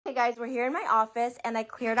Guys, we're here in my office and I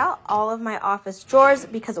cleared out all of my office drawers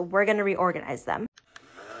because we're going to reorganize them.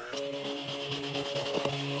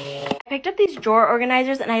 I picked up these drawer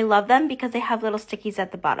organizers and I love them because they have little stickies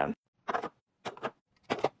at the bottom.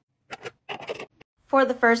 For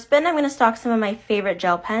the first bin, I'm going to stock some of my favorite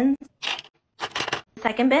gel pens. The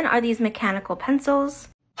second bin are these mechanical pencils,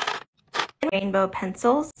 rainbow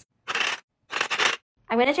pencils.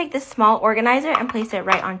 I'm going to take this small organizer and place it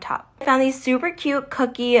right on top. I found these super cute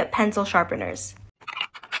cookie pencil sharpeners.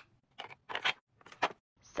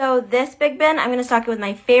 So this big bin, I'm going to stock it with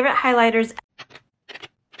my favorite highlighters.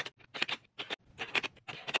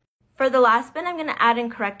 For the last bin, I'm going to add in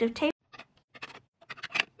corrective tape.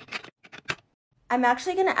 I'm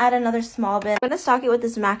actually going to add another small bin. I'm going to stock it with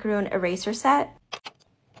this macaroon eraser set.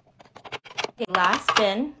 Okay, last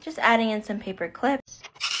bin, just adding in some paper clips.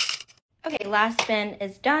 Okay, last bin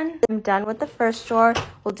is done. I'm done with the first drawer.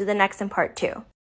 We'll do the next in part 2.